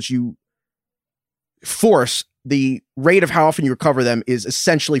fumbles you force. The rate of how often you recover them is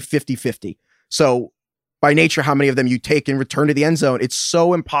essentially 50-50. So by nature, how many of them you take and return to the end zone, it's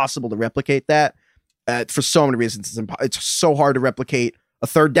so impossible to replicate that. For so many reasons, it's so hard to replicate a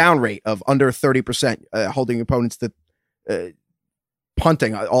third down rate of under 30%, holding opponents to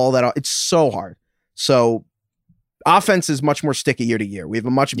punting, all that. It's so hard. So offense is much more sticky year to year. We have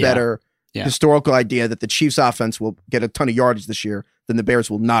a much better historical idea that the Chiefs offense will get a ton of yardage this year than the Bears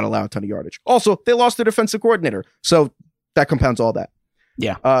will not allow a ton of yardage. Also, they lost their defensive coordinator. So that compounds all that.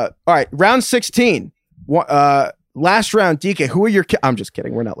 Yeah. All right. Round 16. Last round, DK, who are your I'm just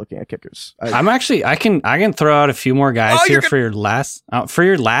kidding. We're not looking at kickers. I can throw out a few more guys here for your last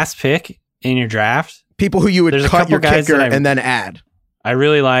pick in your draft. People who you would cut your kicker and then add. I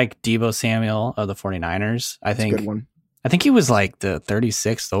really like Deebo Samuel of the 49ers. I think good one. I think he was like the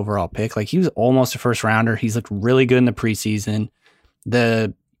 36th overall pick. Like he was almost a first rounder. He's looked really good in the preseason.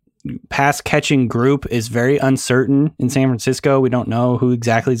 The pass catching group is very uncertain in San Francisco. We don't know who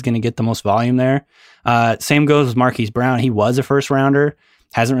exactly is going to get the most volume there. Same goes with Marquise Brown. He was a first rounder,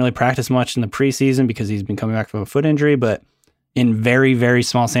 hasn't really practiced much in the preseason because he's been coming back from a foot injury, but in very, very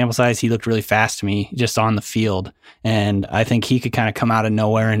small sample size, he looked really fast to me just on the field. And I think he could kind of come out of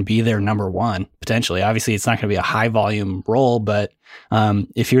nowhere and be their number one, potentially. Obviously, it's not going to be a high volume role, but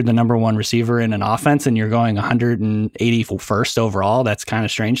if you're the number one receiver in an offense and you're going 181st overall, that's kind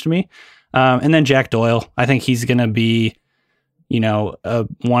of strange to me. And then Jack Doyle, I think he's going to be, one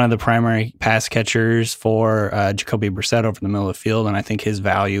of the primary pass catchers for Jacoby Brissett over the middle of the field. And I think his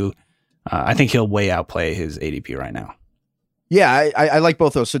value, I think he'll way outplay his ADP right now. Yeah, I like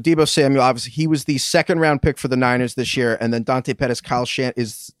both those. So Deebo Samuel, obviously, he was the second round pick for the Niners this year. And then Dante Pettis, Kyle Shanahan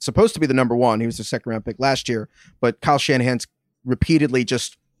is supposed to be the number one. He was the second round pick last year. But Kyle Shanahan's repeatedly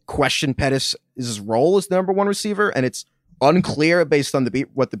just questioned Pettis' role as the number one receiver. And it's unclear based on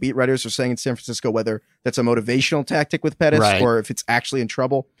what the beat writers are saying in San Francisco, whether that's a motivational tactic with Pettis or if it's actually in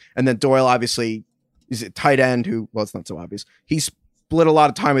trouble. And then Doyle, obviously, is a tight end who, well, it's not so obvious. He split a lot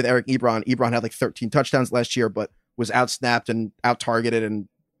of time with Eric Ebron. Ebron had like 13 touchdowns last year, but was out-snapped and out-targeted and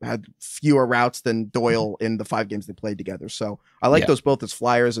had fewer routes than Doyle in the 5 games they played together. So I like those both as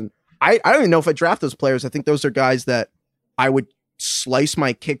flyers. And I don't even know if I draft those players. I think those are guys that I would slice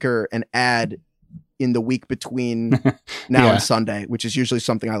my kicker and add in the week between now and Sunday, which is usually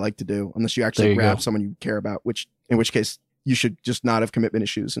something I like to do, unless you actually grab someone you care about, in which case you should just not have commitment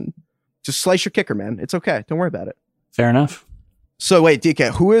issues and just slice your kicker, man. It's okay. Don't worry about it. Fair enough. So wait,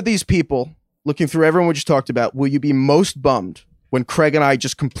 DK, who are these people, looking through everyone we just talked about, will you be most bummed when Craig and I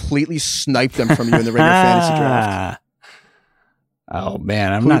just completely sniped them from you in the Ringer Fantasy Draft. Oh,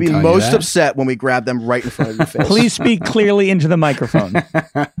 man. I'm Who not would be telling you most that. upset when we grab them right in front of your face? Please speak clearly into the microphone.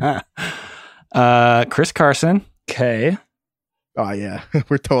 Chris Carson, Okay. Oh, yeah.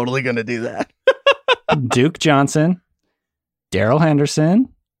 We're totally going to do that. Duke Johnson, Darrell Henderson,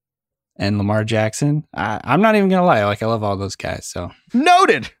 and Lamar Jackson. I'm not even going to lie. Like, I love all those guys. So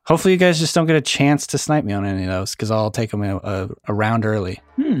Noted. hopefully you guys just don't get a chance to snipe me on any of those because I'll take them a round early.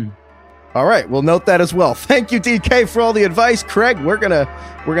 All right, we'll note that as well. Thank you, DK, for all the advice. Craig, we're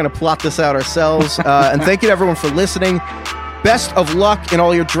gonna plot this out ourselves. And thank you to everyone for listening. Best of luck in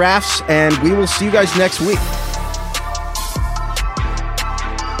all your drafts, and we will see you guys next week.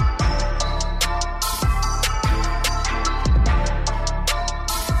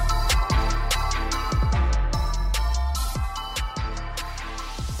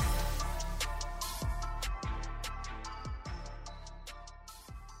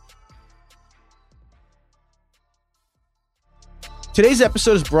 Today's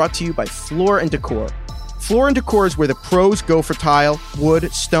episode is brought to you by Floor & Decor. Floor & Decor is where the pros go for tile,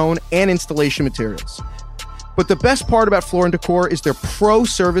 wood, stone, and installation materials. But the best part about Floor & Decor is their pro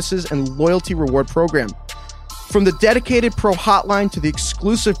services and loyalty reward program. From the dedicated pro hotline to the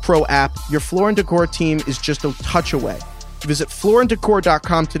exclusive pro app, your Floor & Decor team is just a touch away. Visit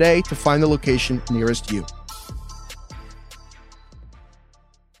flooranddecor.com today to find the location nearest you.